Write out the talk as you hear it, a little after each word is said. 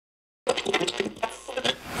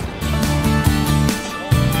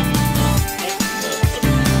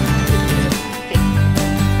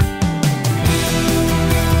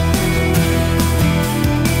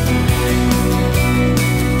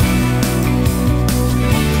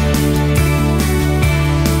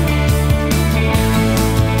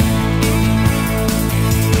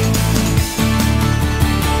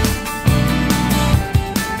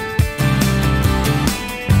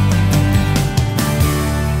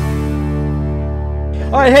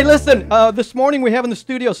All right, hey, listen. This morning we have in the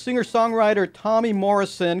studio singer-songwriter Tommy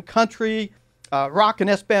Morrison, country, rock and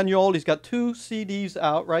Espanol. He's got 2 CDs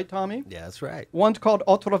out, right, Tommy? Yeah, that's right. One's called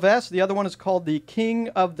Otra Vez. The other one is called The King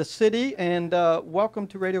of the City. And welcome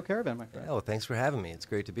to Radio Caravan, my friend. Yeah, well, thanks for having me. It's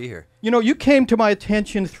great to be here. You know, you came to my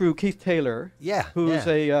attention through Keith Taylor. Yeah, who's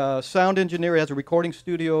a sound engineer. He has a recording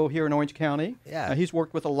studio here in Orange County. Yeah. He's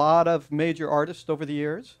worked with a lot of major artists over the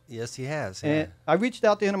years. Yes, he has. And I reached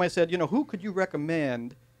out to him and I said, you know, who could you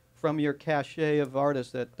recommend from your cachet of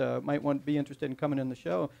artists that might want to be interested in coming in the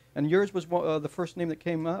show? And yours was the first name that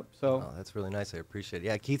came up. So oh, that's really nice. I appreciate it.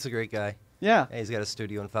 Yeah, Keith's a great guy. Yeah. He's got a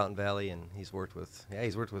studio in Fountain Valley, and he's worked with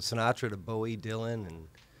Sinatra to Bowie, Dylan, and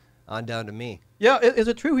on down to me. Yeah, is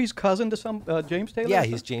it true he's cousin to some James Taylor? Yeah,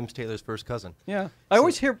 he's James Taylor's first cousin. Yeah, I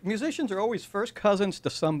always hear musicians are always first cousins to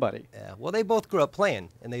somebody. Yeah, well, they both grew up playing,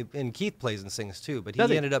 and Keith plays and sings too, but he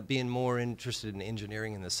ended up being more interested in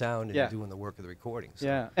engineering and the sound and doing the work of the recording. So.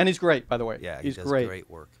 Yeah, and he's great, by the way. Yeah, he's he does great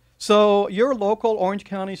work. So you're a local Orange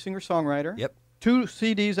County singer-songwriter. Yep. 2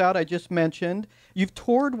 CDs out, I just mentioned. You've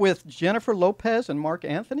toured with Jennifer Lopez and Mark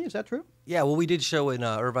Anthony, is that true? Yeah, well, we did show in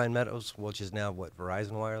Irvine Meadows, which is now,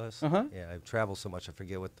 Verizon Wireless? Uh-huh. Yeah, I've traveled so much I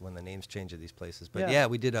forget when the names change of these places. But yeah,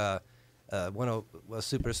 we did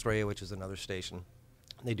Super Estrella, which is another station.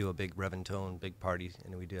 They do a big Reventone, big party,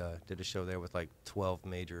 and we did a show there with like 12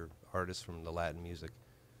 major artists from the Latin music.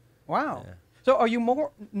 Wow. Yeah. So are you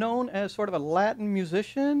more known as sort of a Latin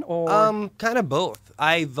musician, or? Kind of both.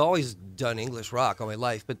 I've always done English rock all my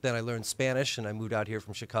life, but then I learned Spanish, and I moved out here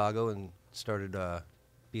from Chicago and started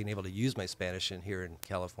being able to use my Spanish here in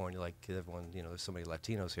California, like everyone, you know, there's so many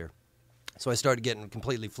Latinos here. So I started getting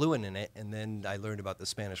completely fluent in it, and then I learned about the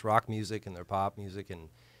Spanish rock music and their pop music, and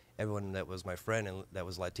everyone that was my friend and that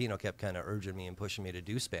was Latino kept kind of urging me and pushing me to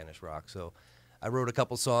do Spanish rock. So I wrote a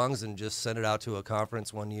couple songs and just sent it out to a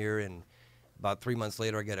conference one year, and about 3 months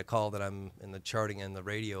later, I get a call that I'm in the charting and the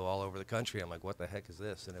radio all over the country. I'm like, what the heck is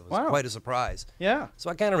this? And it was quite a surprise. Yeah.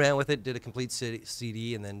 So I kind of ran with it, did a complete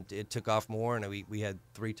CD, and then it took off more, and we had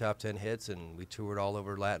 3 top 10 hits, and we toured all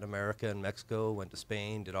over Latin America and Mexico, went to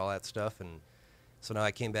Spain, did all that stuff. And so now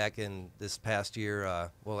I came back in this past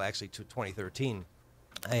year, well, actually 2013.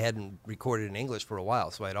 I hadn't recorded in English for a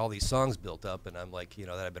while, so I had all these songs built up, and I'm like, you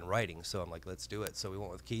know, that I've been writing. So I'm like, let's do it. So we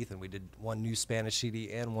went with Keith, and we did 1 new Spanish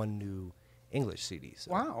CD and 1 new English CD.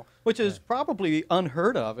 So. Wow, which is probably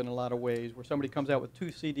unheard of in a lot of ways, where somebody comes out with 2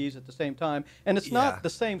 CDs at the same time, and it's not the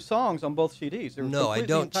same songs on both CDs. No, I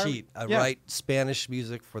don't cheat. I write Spanish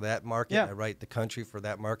music for that market. I write the country for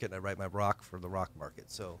that market, and I write my rock for the rock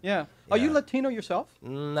market. So Are you Latino yourself?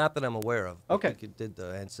 Not that I'm aware of. Okay. I think you did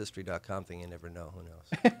the Ancestry.com thing. You never know. Who knows?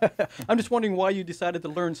 I'm just wondering why you decided to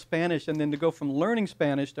learn Spanish, and then to go from learning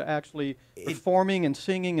Spanish to actually performing and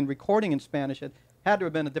singing and recording in Spanish. It had to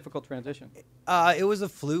have been a difficult transition. It was a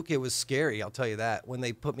fluke. It was scary, I'll tell you that. When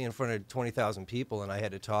they put me in front of 20,000 people and I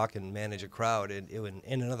had to talk and manage a crowd in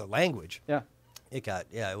another language. Yeah.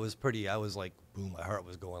 It was pretty, I was like, boom, my heart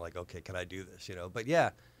was going like, okay, can I do this, you know? But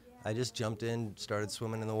yeah, I just jumped in, started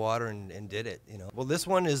swimming in the water and did it, you know? Well, this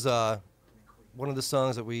one is one of the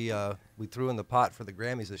songs that we threw in the pot for the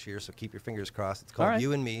Grammys this year, so keep your fingers crossed. It's called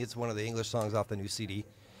You and Me. It's one of the English songs off the new CD.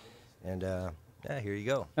 And yeah, here you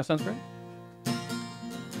go. That sounds great.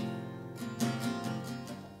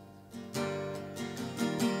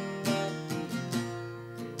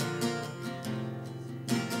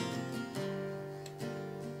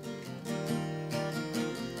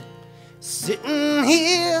 Sitting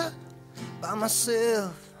here by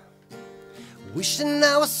myself, wishing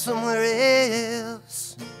I was somewhere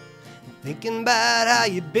else, thinking about how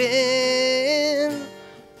you've been.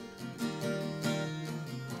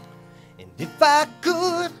 And if I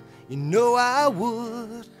could, you know I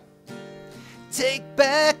would take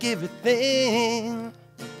back everything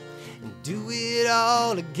and do it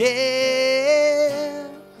all again.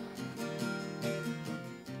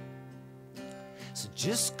 So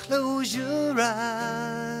just close your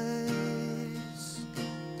eyes,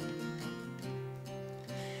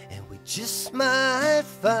 and we just might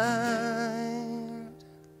find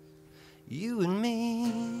you and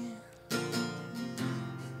me.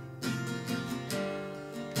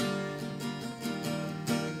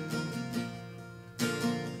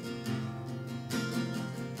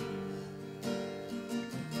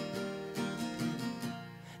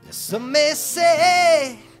 Now some may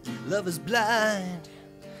say love is blind,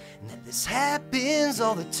 and that this happens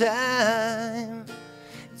all the time.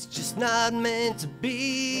 It's just not meant to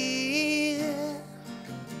be.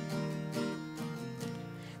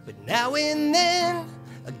 But now and then,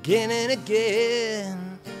 again and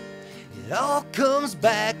again, it all comes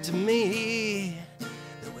back to me.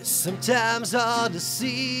 There was sometimes hard to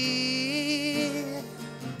see.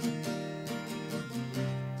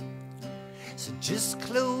 So just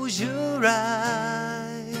close your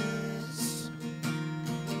eyes,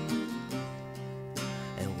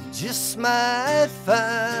 and we just might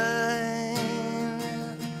find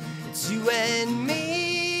it's you and me.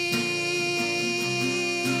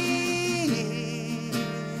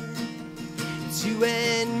 It's you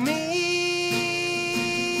and me.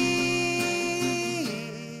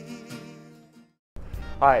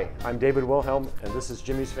 Hi, I'm David Wilhelm, and this is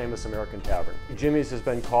Jimmy's Famous American Tavern. Jimmy's has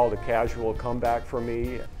been called a casual comeback for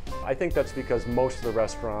me. I think that's because most of the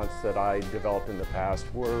restaurants that I developed in the past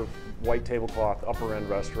were white tablecloth, upper-end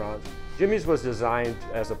restaurants. Jimmy's was designed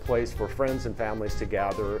as a place for friends and families to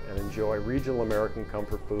gather and enjoy regional American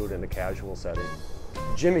comfort food in a casual setting.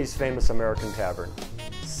 Jimmy's Famous American Tavern.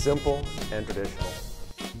 Simple and traditional.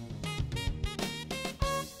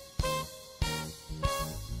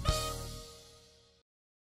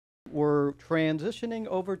 We're transitioning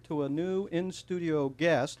over to a new in-studio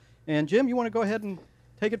guest. And Jim, you want to go ahead and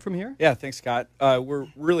take it from here? Yeah, thanks, Scott. We're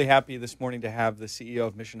really happy this morning to have the CEO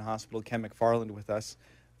of Mission Hospital, Ken McFarland, with us.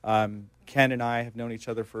 Ken and I have known each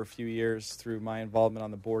other for a few years through my involvement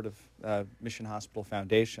on the board of Mission Hospital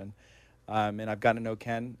Foundation. And I've gotten to know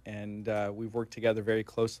Ken, and we've worked together very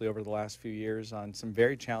closely over the last few years on some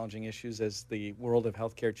very challenging issues as the world of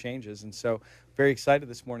healthcare changes. And so very excited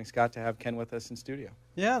this morning, Scott, to have Ken with us in studio.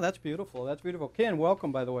 Yeah, that's beautiful. That's beautiful. Ken, welcome,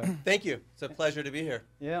 by the way. Thank you. It's a pleasure to be here.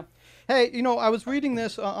 Yeah. Hey, you know, I was reading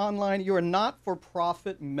this online. You're a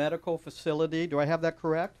not-for-profit medical facility. Do I have that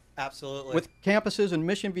correct? Absolutely. With campuses in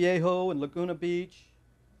Mission Viejo and Laguna Beach.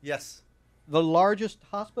 Yes. The largest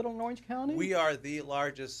hospital in Orange County? We are the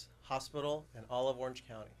largest hospital in all of Orange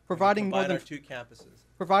County. Providing we more than our two campuses.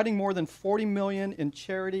 Providing more than $40 million in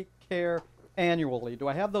charity care annually. Do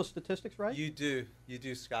I have those statistics right? You do,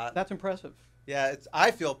 Scott. That's impressive. Yeah,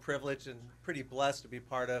 I feel privileged and pretty blessed to be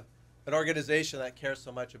part of an organization that cares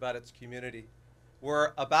so much about its community.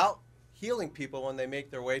 We're about healing people when they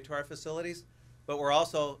make their way to our facilities, but we're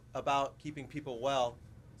also about keeping people well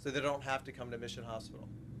so they don't have to come to Mission Hospital.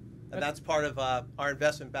 And that's part of our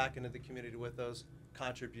investment back into the community with those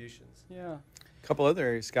contributions. Yeah. A couple other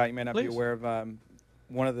areas, Scott, you may not Please. be aware of.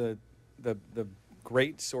 One of the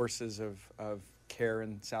great sources of care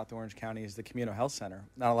in South Orange County is the Communal Health Center.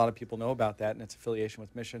 Not a lot of people know about that and its affiliation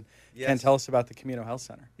with Mission. Yes. Ken, tell us about the Communal Health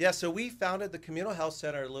Center. Yeah, so we founded the Communal Health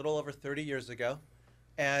Center a little over 30 years ago.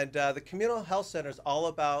 And the Communal Health Center is all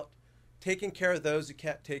about taking care of those who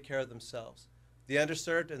can't take care of themselves, the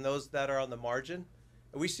underserved and those that are on the margin.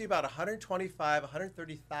 And we see about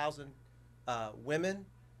 130,000 women,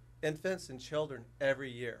 infants, and children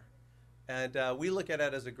every year. And we look at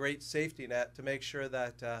it as a great safety net to make sure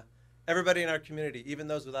that everybody in our community, even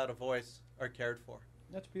those without a voice, are cared for.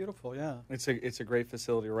 That's beautiful, yeah. It's a great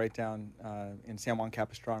facility right down in San Juan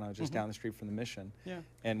Capistrano, just down the street from the Mission. Yeah.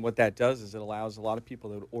 And what that does is it allows a lot of people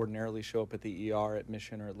that would ordinarily show up at the ER at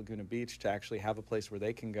Mission or at Laguna Beach to actually have a place where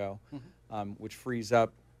they can go, which frees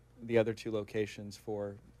up the other two locations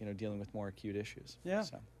for dealing with more acute issues. Yeah.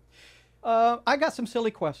 So. I got some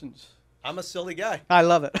silly questions. I'm a silly guy. I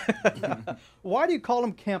love it. Why do you call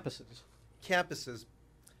them campuses? Campuses.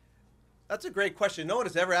 That's a great question. No one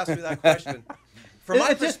has ever asked me that question. From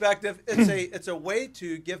my perspective, it's a way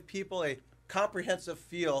to give people a comprehensive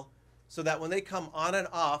feel so that when they come on and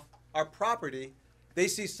off our property, they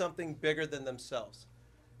see something bigger than themselves.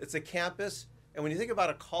 It's a campus, and when you think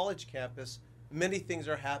about a college campus, many things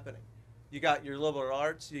are happening. You got your liberal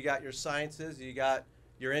arts, you got your sciences, you got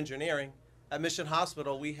your engineering. At Mission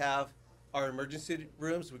Hospital, we have our emergency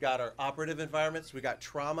rooms, we got our operative environments, we got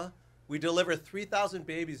trauma. We deliver 3,000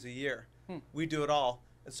 babies a year. We do it all.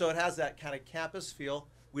 And so it has that kind of campus feel.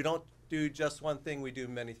 We don't do just one thing, we do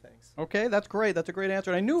many things. Okay, that's great. That's a great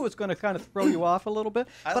answer. And I knew it was going to kind of throw you off a little bit.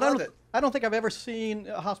 I don't think I've ever seen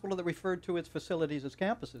a hospital that referred to its facilities as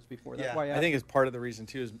campuses before. That's why I think it's part of the reason,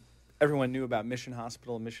 too, is everyone knew about Mission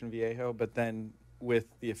Hospital and Mission Viejo, but then with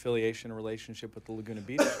the affiliation relationship with the Laguna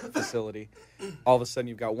Beach facility, all of a sudden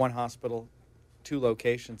you've got one hospital, two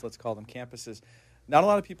locations, let's call them campuses. Not a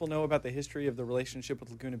lot of people know about the history of the relationship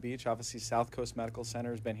with Laguna Beach. Obviously, South Coast Medical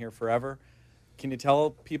Center has been here forever. Can you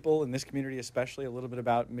tell people in this community especially a little bit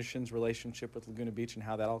about Mission's relationship with Laguna Beach and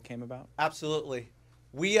how that all came about? Absolutely.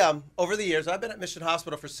 We, over the years, I've been at Mission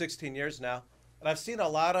Hospital for 16 years now, and I've seen a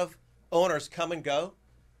lot of owners come and go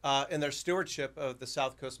in their stewardship of the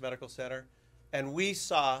South Coast Medical Center, and we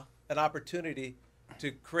saw an opportunity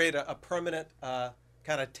to create a permanent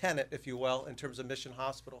kind of tenant, if you will, in terms of Mission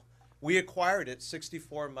Hospital. We acquired it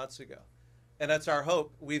 64 months ago, and that's our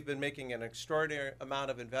hope. We've been making an extraordinary amount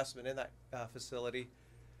of investment in that facility.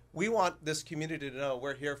 we want this community to know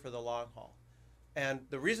we're here for the long haul. And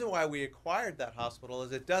the reason why we acquired that hospital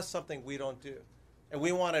is it does something we don't do. And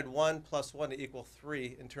we wanted 1 + 1 =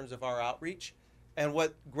 3 in terms of our outreach. And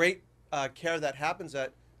what great care that happens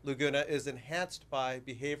at Laguna is enhanced by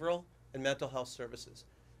behavioral and mental health services.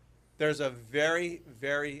 There's a very,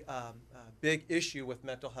 very big issue with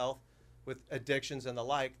mental health, with addictions and the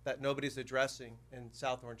like, that nobody's addressing in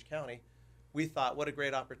South Orange County. We thought, what a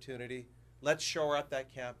great opportunity. Let's shore up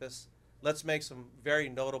that campus. Let's make some very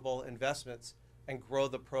notable investments and grow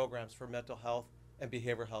the programs for mental health and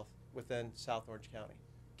behavioral health within South Orange County,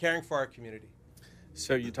 caring for our community.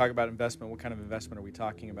 So you talk about investment. What kind of investment are we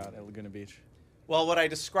talking about at Laguna Beach? Well, when I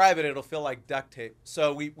describe it, it'll feel like duct tape.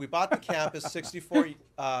 So we bought the campus 64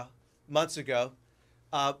 months ago.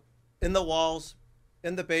 In the walls,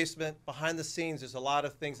 in the basement, behind the scenes, there's a lot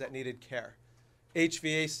of things that needed care.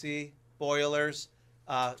 HVAC, boilers,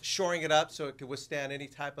 shoring it up so it could withstand any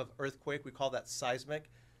type of earthquake. We call that seismic.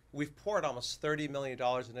 We've poured almost $30 million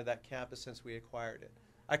into that campus since we acquired it.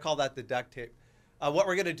 I call that the duct tape. What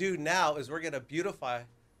we're going to do now is we're going to beautify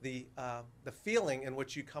the feeling in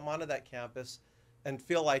which you come onto that campus and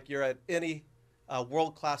feel like you're at any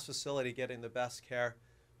world-class facility getting the best care,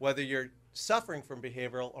 whether you're suffering from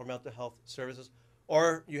behavioral or mental health services,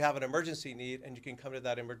 or you have an emergency need and you can come to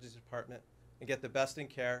that emergency department and get the best in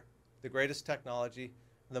care, the greatest technology,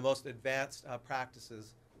 and the most advanced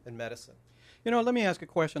practices in medicine. You know, let me ask a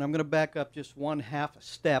question. I'm going to back up just one half a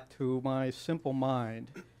step to my simple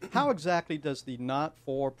mind. How exactly does the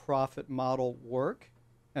not-for-profit model work,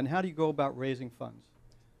 and how do you go about raising funds?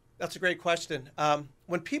 That's a great question.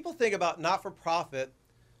 When people think about not-for-profit,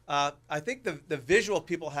 I think the visual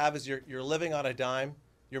people have is you're living on a dime.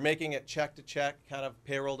 You're making it check to check, kind of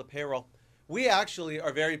payroll to payroll. We actually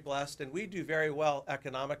are very blessed, and we do very well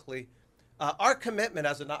economically. Our commitment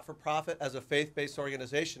as a not-for-profit, as a faith-based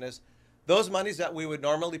organization, is those monies that we would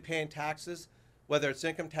normally pay in taxes, whether it's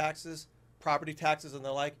income taxes, property taxes, and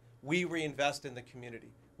the like, we reinvest in the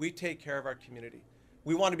community. We take care of our community.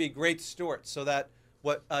 We want to be great stewards so that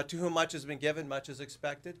to whom much has been given, much is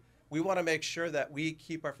expected. We want to make sure that we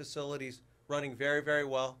keep our facilities running very, very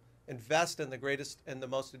well, invest in the greatest and the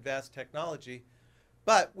most advanced technology,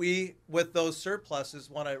 but we, with those surpluses,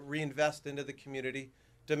 want to reinvest into the community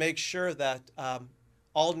to make sure that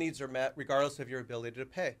all needs are met regardless of your ability to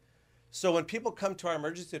pay. So when people come to our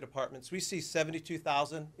emergency departments, we see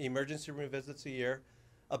 72,000 emergency room visits a year,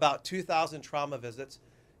 about 2,000 trauma visits,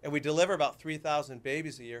 and we deliver about 3,000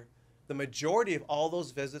 babies a year. The majority of all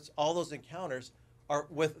those visits, all those encounters, are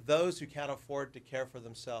with those who can't afford to care for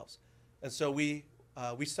themselves. And so we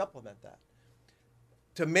supplement that.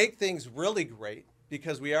 To make things really great,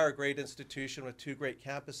 because we are a great institution with 2 great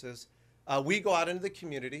campuses, we go out into the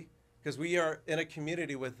community, because we are in a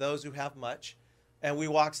community with those who have much, and we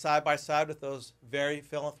walk side by side with those very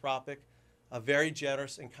philanthropic, very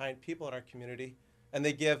generous and kind people in our community, and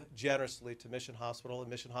they give generously to Mission Hospital and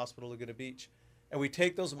Mission Hospital Laguna Beach. And we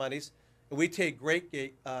take those monies, and we take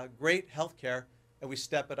great health care, and we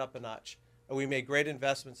step it up a notch. And we make great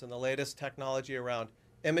investments in the latest technology around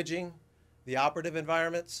imaging, the operative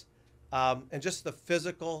environments, and just the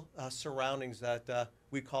physical surroundings that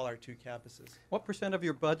we call our 2 campuses. What % of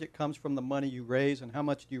your budget comes from the money you raise, and how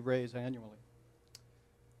much do you raise annually?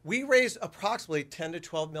 We raise approximately $10 to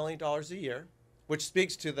 $12 million a year, which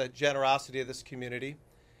speaks to the generosity of this community.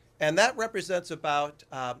 And that represents about,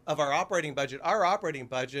 of our operating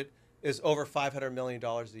budget is over $500 million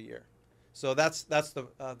a year. So that's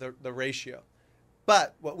the ratio.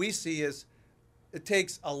 But what we see is it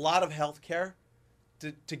takes a lot of health care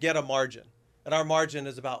to get a margin. And our margin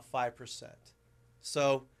is about 5%.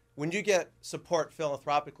 So when you get support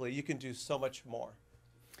philanthropically, you can do so much more.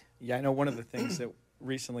 Yeah, I know one of the things that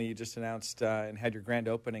recently you just announced and had your grand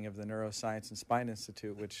opening of the Neuroscience and Spine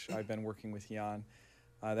Institute, which I've been working with you on.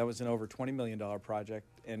 That was an over $20 million project,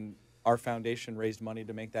 and our foundation raised money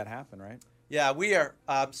to make that happen, right? Yeah, we are.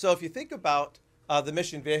 So if you think about the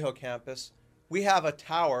Mission Viejo campus, we have a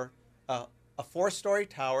tower, a 4-story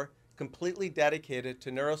tower, completely dedicated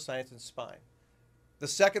to neuroscience and spine. The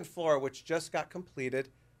 2nd floor, which just got completed,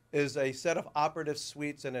 is a set of operative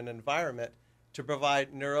suites and an environment to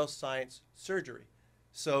provide neuroscience surgery.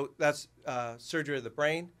 So that's surgery of the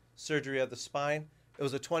brain, surgery of the spine. It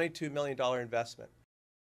was a $22 million investment.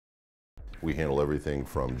 We handle everything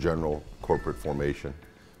from general corporate formation,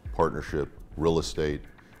 partnership, real estate.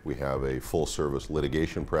 We have a full-service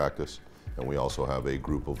litigation practice, and we also have a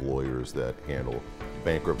group of lawyers that handle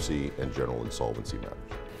bankruptcy and general insolvency matters.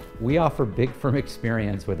 We offer big firm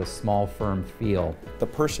experience with a small firm feel. The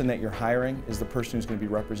person that you're hiring is the person who's going to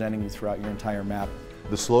be representing you throughout your entire map.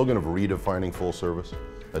 The slogan of redefining full service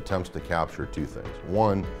attempts to capture two things.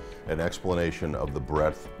 One, an explanation of the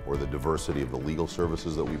breadth or the diversity of the legal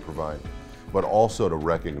services that we provide, but also to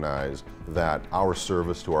recognize that our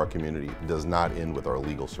service to our community does not end with our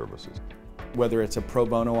legal services. Whether it's a pro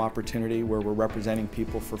bono opportunity where we're representing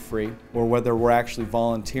people for free, or whether we're actually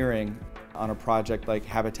volunteering on a project like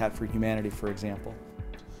Habitat for Humanity, for example.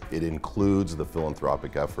 It includes the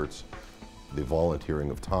philanthropic efforts, the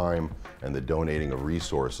volunteering of time, and the donating of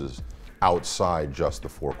resources outside just the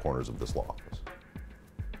four corners of this law office.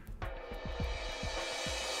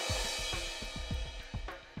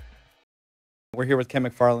 We're here with Ken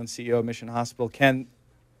McFarland, CEO of Mission Hospital. Ken,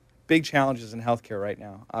 big challenges in healthcare right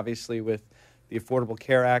now, obviously with the Affordable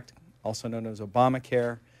Care Act, also known as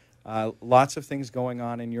Obamacare. Lots of things going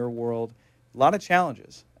on in your world, a lot of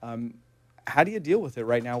challenges. How do you deal with it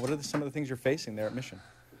right now? What are some of the things you're facing there at Mission?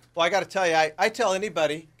 Well, I got to tell you, I tell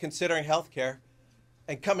anybody considering healthcare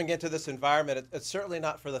and coming into this environment, it's certainly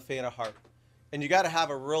not for the faint of heart. And you got to have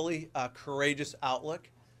a really courageous outlook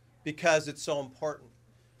because it's so important.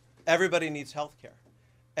 Everybody needs healthcare.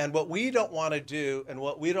 And what we don't want to do and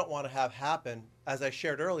what we don't want to have happen, as I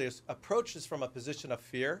shared earlier, is approach this from a position of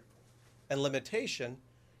fear and limitation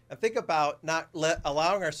and think about not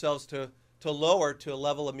allowing ourselves to lower to a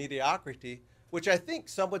level of mediocrity, which I think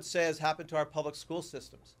some would say has happened to our public school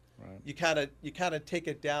systems. Right. You kind of take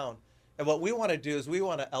it down. And what we want to do is we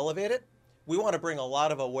want to elevate it. We want to bring a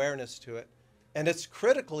lot of awareness to it. And it's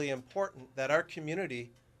critically important that our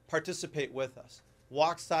community participate with us,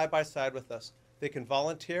 walk side by side with us. They can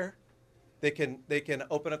volunteer. They can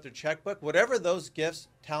open up their checkbook. Whatever those gifts,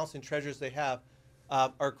 talents, and treasures they have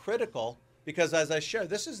are critical because, as I shared,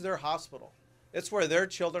 this is their hospital. It's where their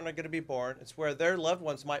children are going to be born. It's where their loved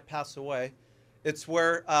ones might pass away. It's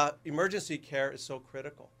where emergency care is so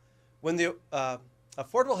critical. When the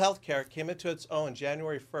affordable health care came into its own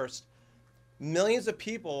January 1st, millions of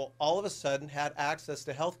people all of a sudden had access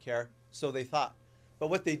to health care, so they thought. But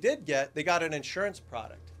what they did get, they got an insurance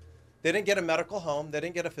product. They didn't get a medical home, they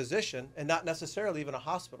didn't get a physician, and not necessarily even a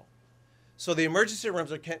hospital. So the emergency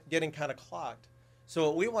rooms are getting kind of clogged. So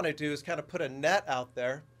what we want to do is kind of put a net out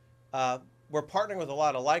there. We're partnering with a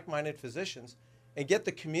lot of like-minded physicians and get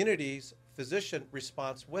the community's physician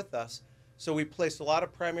response with us. So we place a lot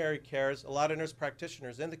of primary cares, a lot of nurse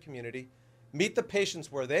practitioners in the community, meet the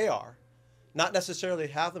patients where they are, not necessarily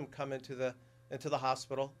have them come into the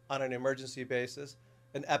hospital on an emergency basis,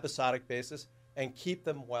 an episodic basis, and keep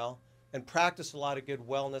them well, and practice a lot of good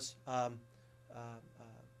wellness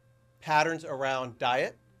patterns around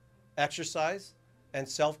diet, exercise, and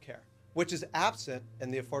self-care, which is absent in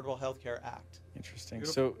the Affordable Health Care Act. Interesting.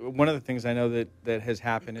 Beautiful. So one of the things I know that has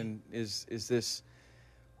happened is this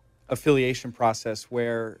affiliation process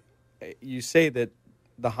where you say that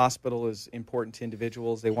the hospital is important to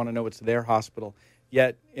individuals. They want to know it's their hospital.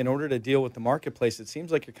 Yet, in order to deal with the marketplace, it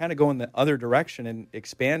seems like you're kind of going the other direction and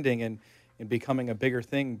expanding and becoming a bigger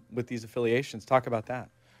thing with these affiliations. Talk about that.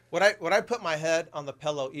 When I put my head on the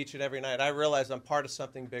pillow each and every night, I realize I'm part of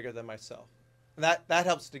something bigger than myself. And that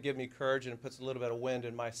helps to give me courage and puts a little bit of wind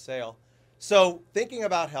in my sail. So thinking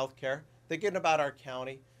about healthcare, thinking about our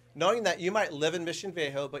county, knowing that you might live in Mission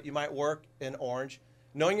Viejo, but you might work in Orange,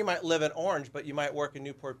 knowing you might live in Orange, but you might work in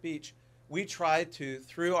Newport Beach, we try to,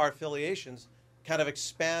 through our affiliations, kind of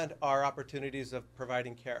expand our opportunities of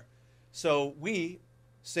providing care. So we,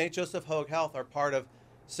 St. Joseph Hoag Health, are part of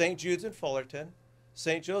St. Jude's in Fullerton,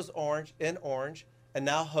 St. Joe's Orange in Orange, and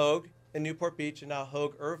now Hoag in Newport Beach, and now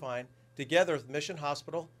Hoag Irvine, together with Mission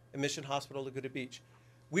Hospital and Mission Hospital Laguna Beach.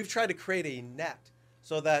 We've tried to create a net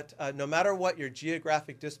so that no matter what your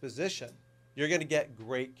geographic disposition, you're going to get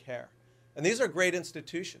great care. And these are great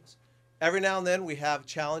institutions. Every now and then we have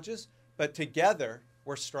challenges, but together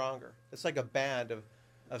we're stronger. It's like a band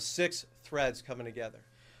of 6 threads coming together.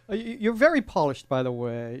 You're very polished, by the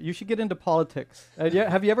way. You should get into politics.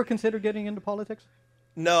 Have you ever considered getting into politics?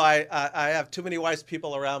 No, I have too many wise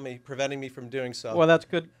people around me preventing me from doing so. Well, that's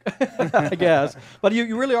good, I guess. But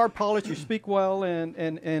you really are polished. You speak well, and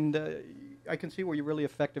I can see where you're really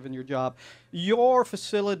effective in your job. Your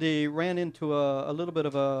facility ran into a little bit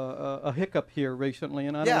of a hiccup here recently,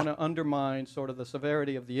 and I don't want to undermine sort of the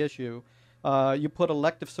severity of the issue. You put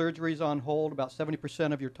elective surgeries on hold, about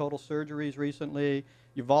 70% of your total surgeries recently.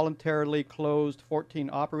 You voluntarily closed 14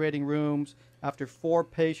 operating rooms after 4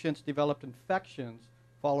 patients developed infections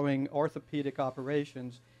following orthopedic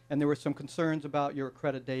operations, and there were some concerns about your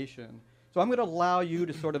accreditation. So I'm going to allow you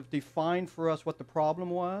to sort of define for us what the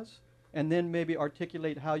problem was, and then maybe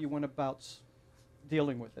articulate how you went about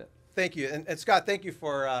dealing with it. Thank you. And Scott, thank you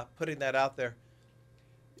for putting that out there.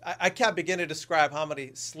 I can't begin to describe how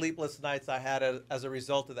many sleepless nights I had as a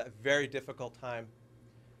result of that very difficult time.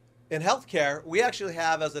 In healthcare, we actually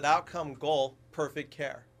have as an outcome goal perfect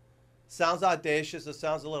care. Sounds audacious, it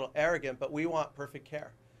sounds a little arrogant, but we want perfect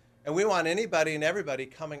care. And we want anybody and everybody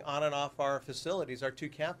coming on and off our facilities, our 2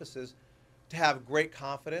 campuses, to have great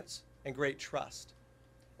confidence and great trust.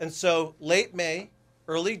 And so late May,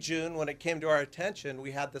 early June, when it came to our attention,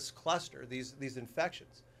 we had this cluster, these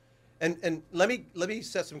infections. And let me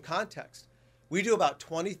set some context. We do about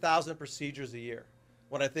 20,000 procedures a year.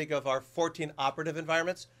 When I think of our 14 operative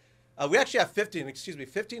environments, we actually have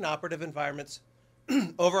 15 operative environments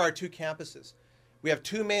over our 2 campuses. We have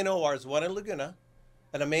 2 main ORs, one in Laguna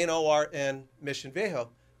and a main OR in Mission Viejo.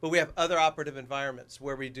 But we have other operative environments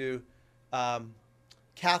where we do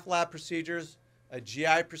cath lab procedures,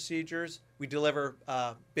 GI procedures. We deliver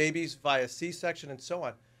babies via C-section and so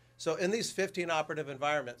on. So in these 15 operative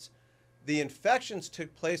environments, the infections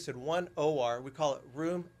took place in one OR. We call it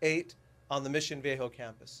Room 8 on the Mission Viejo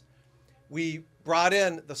campus. We brought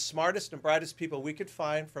in the smartest and brightest people we could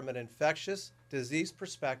find from an infectious disease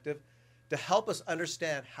perspective to help us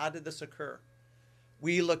understand how did this occur.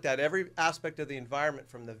 We looked at every aspect of the environment,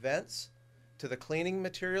 from the vents to the cleaning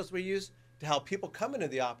materials we use to how people come into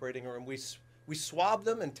the operating room. We swabbed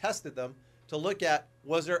them and tested them to look at,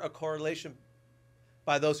 was there a correlation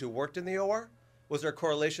by those who worked in the OR? Was there a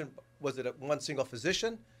correlation, was it one single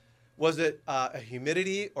physician? Was it a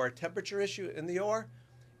humidity or a temperature issue in the OR?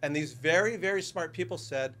 And these very, very smart people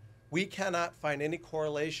said, we cannot find any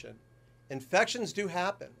correlation. Infections do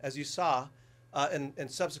happen, as you saw in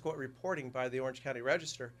subsequent reporting by the Orange County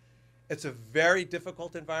Register. It's a very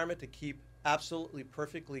difficult environment to keep absolutely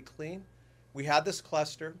perfectly clean. We had this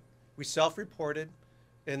cluster. We self-reported.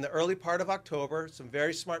 In the early part of October, some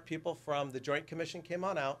very smart people from the Joint Commission came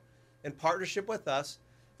on out in partnership with us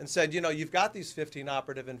and said, you know, you've got these 15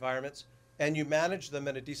 operative environments and you manage them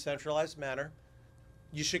in a decentralized manner.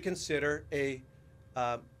 You should consider a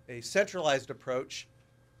centralized approach,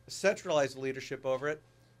 a centralized leadership over it.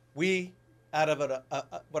 We, out of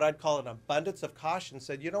what I'd call an abundance of caution,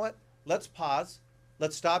 said, you know what, let's pause.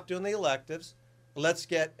 Let's stop doing the electives. Let's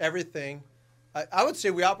get everything. I would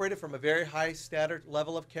say we operated from a very high standard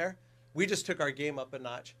level of care. We just took our game up a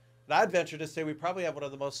notch. And I'd venture to say we probably have one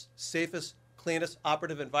of the most safest, cleanest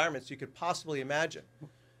operative environments you could possibly imagine.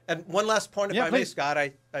 And one last point, if I may, Scott,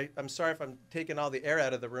 I'm sorry if I'm taking all the air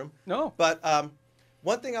out of the room. No. But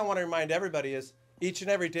one thing I want to remind everybody is each and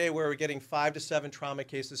every day we're getting 5 to 7 trauma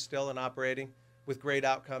cases still and operating with great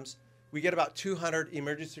outcomes. We get about 200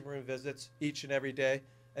 emergency room visits each and every day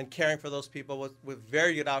and caring for those people with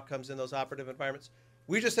very good outcomes in those operative environments.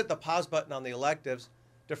 We just hit the pause button on the electives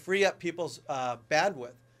to free up people's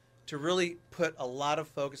bandwidth to really put a lot of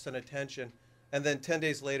focus and attention. And then 10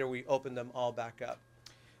 days later, we opened them all back up.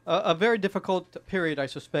 A very difficult period, I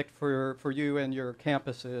suspect, for you and your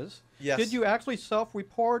campuses. Yes. Did you actually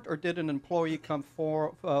self-report, or did an employee come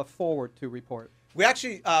forward to report? We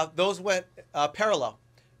actually, those went parallel.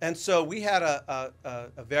 And so we had a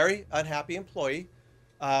very unhappy employee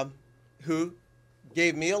who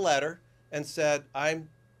gave me a letter and said,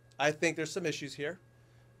 I think there's some issues here.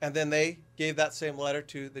 And then they gave that same letter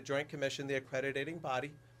to the Joint Commission, the accrediting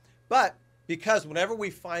body. But because whenever we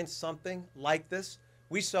find something like this,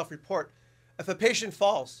 we self-report. If a patient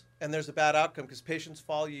falls and there's a bad outcome, because patients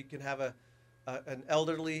fall, you can have an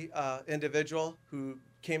elderly individual who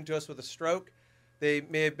came to us with a stroke. They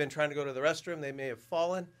may have been trying to go to the restroom. They may have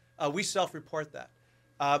fallen. We self-report that.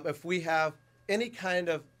 If we have any kind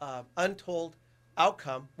of untold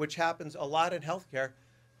outcome, which happens a lot in healthcare,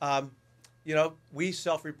 we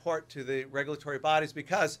self-report to the regulatory bodies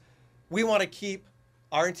because we want to keep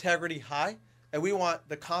our integrity high and we want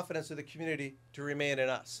the confidence of the community to remain in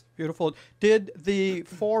us. Beautiful. Did the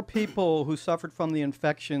 4 people who suffered from the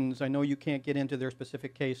infections, I know you can't get into their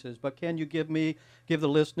specific cases, but can you give the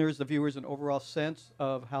listeners, the viewers, an overall sense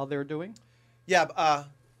of how they're doing? Yeah,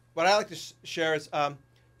 what I like to share is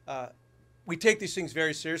we take these things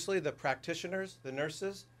very seriously, the practitioners, the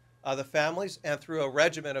nurses, the families, and through a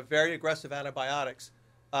regimen of very aggressive antibiotics,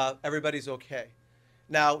 everybody's okay.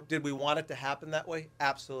 Now, did we want it to happen that way?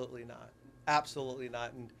 Absolutely not. Absolutely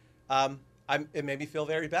not. And it made me feel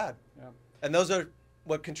very bad. Yeah. And those are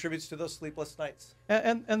what contributes to those sleepless nights.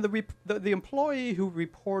 And the employee who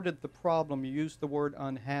reported the problem, you used the word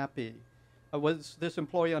unhappy. Was this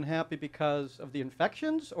employee unhappy because of the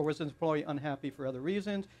infections, or was this employee unhappy for other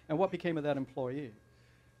reasons? And what became of that employee?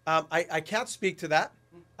 I can't speak to that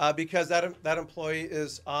because that employee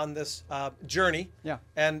is on this journey. Yeah.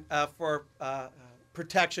 And for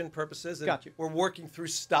protection purposes, and we're working through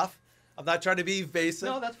stuff. I'm not trying to be evasive.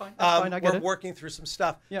 No, that's fine. That's fine. I get we're it. working through some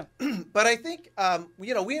stuff. Yeah. But I think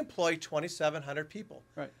we employ 2,700 people.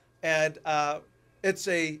 Right. And it's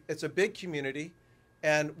a big community,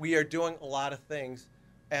 and we are doing a lot of things.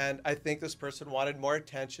 And I think this person wanted more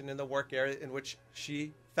attention in the work area in which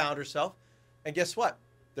she found herself. And guess what?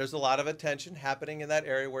 There's a lot of attention happening in that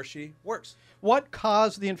area where she works. What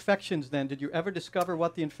caused the infections then? Did you ever discover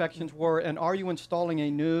what the infections were? And are you installing a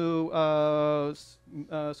new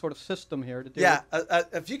sort of system here to do Yeah, it?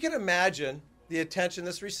 if you can imagine the attention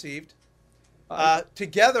this received,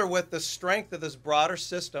 together with the strength of this broader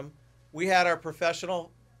system, we had our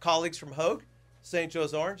professional colleagues from Hoag, St.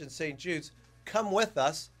 Joe's Orange, and St. Jude's come with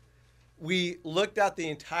us. We looked at the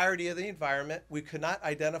entirety of the environment. We could not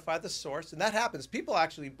identify the source, and that happens. People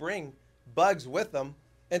actually bring bugs with them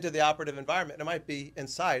into the operative environment. It might be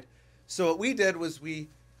inside. So what we did was we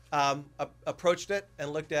approached it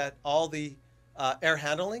and looked at all the air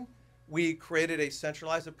handling. We created a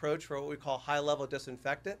centralized approach for what we call high-level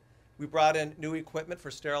disinfectant. We brought in new equipment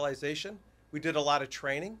for sterilization. We did a lot of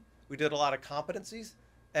training. We did a lot of competencies,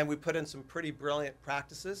 and we put in some pretty brilliant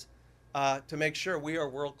practices to make sure we are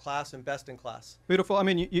world-class and best-in-class. Beautiful. I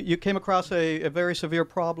mean, you came across a very severe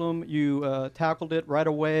problem. You tackled it right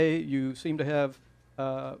away. You seem to have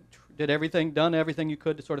done everything you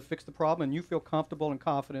could to sort of fix the problem, and you feel comfortable and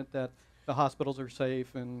confident that the hospitals are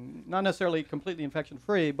safe and not necessarily completely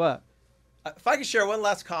infection-free, but... If I could share one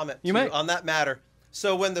last comment on that matter.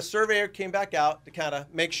 So when the surveyor came back out to kind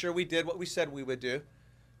of make sure we did what we said we would do,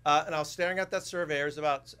 and I was staring at that surveyor, it was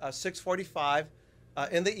about 6:45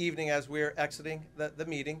 in the evening as we were exiting the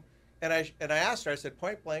meeting, and I asked her, I said,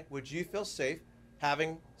 point blank, would you feel safe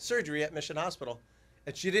having surgery at Mission Hospital?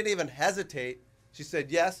 And she didn't even hesitate. She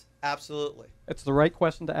said, yes, absolutely. It's the right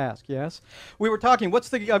question to ask, yes. We were talking, what's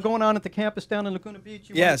going on at the campus down in Laguna Beach?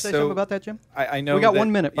 You want to say something about that, Jim? I know we got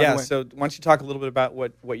 1 minute, by the way. So why don't you talk a little bit about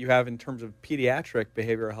what you have in terms of pediatric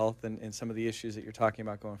behavioral health and some of the issues that you're talking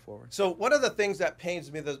about going forward. So one of the things that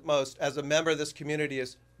pains me the most as a member of this community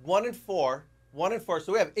is 1 in 4,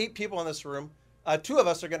 so we have 8 people in this room, 2 of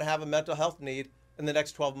us are going to have a mental health need in the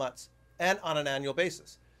next 12 months and on an annual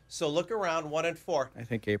basis. So look around, 1 in 4. I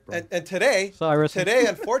think April. And today,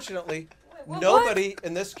 unfortunately, nobody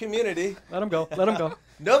in this community. Let him go. Let him go.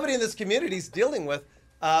 Nobody in this community is dealing with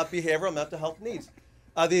behavioral mental health needs.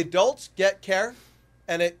 The adults get care,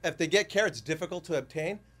 and if they get care, it's difficult to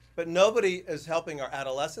obtain. But nobody is helping our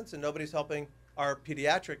adolescents, and nobody's helping our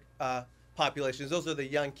pediatric populations. Those are the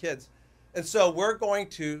young kids. And so we're going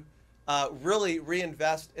to really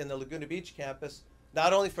reinvest in the Laguna Beach campus,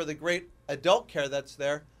 not only for the great adult care that's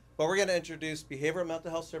there, but we're going to introduce behavioral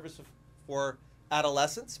mental health services for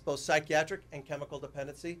adolescents, both psychiatric and chemical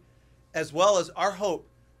dependency, as well as our hope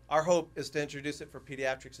is to introduce it for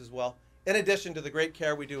pediatrics as well, in addition to the great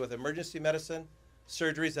care we do with emergency medicine,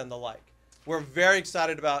 surgeries, and the like. We're very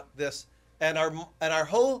excited about this, and our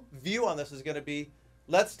whole view on this is going to be,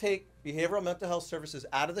 let's take behavioral mental health services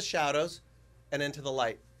out of the shadows and into the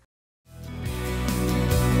light.